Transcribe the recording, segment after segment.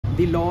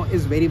the law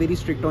is very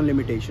strict on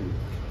limitation.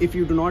 If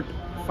you do not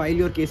file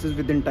your cases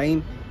within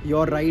time,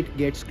 your right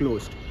gets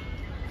closed.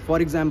 For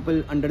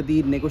example, under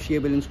the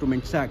Negotiable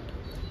Instruments Act,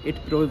 it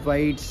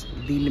provides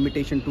the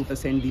limitation to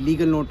send the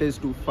legal notice,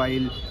 to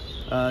file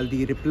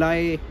the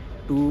reply,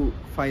 to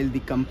file the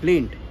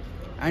complaint.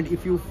 And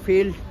if you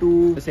fail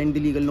to send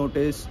the legal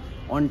notice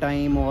on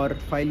time or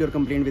file your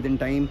complaint within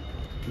time,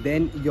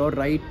 then your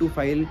right to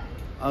file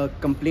a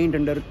complaint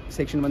under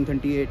section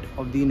 138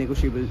 of the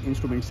Negotiable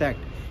Instruments Act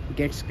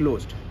gets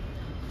closed.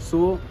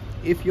 So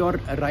if your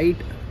right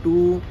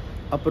to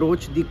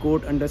approach the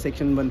court under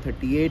section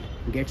 138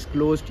 gets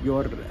closed,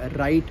 your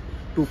right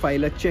to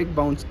file a check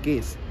bounce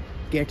case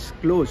gets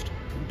closed,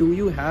 do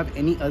you have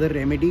any other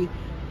remedy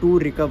to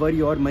recover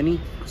your money?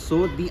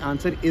 So the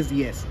answer is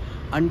yes.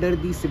 Under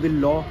the civil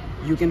law,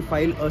 you can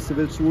file a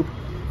civil suit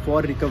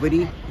for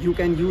recovery. You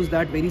can use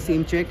that very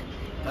same check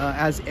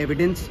as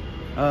evidence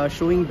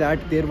showing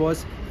that there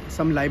was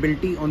some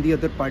liability on the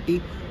other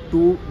party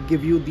to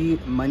give you the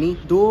money.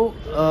 Though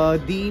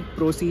the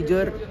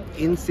procedure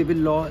in civil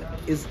law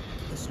is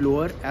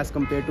slower as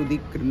compared to the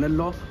criminal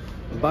law,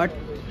 but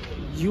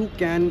you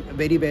can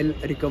very well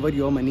recover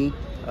your money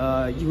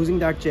using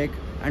that check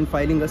and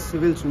filing a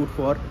civil suit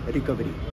for recovery.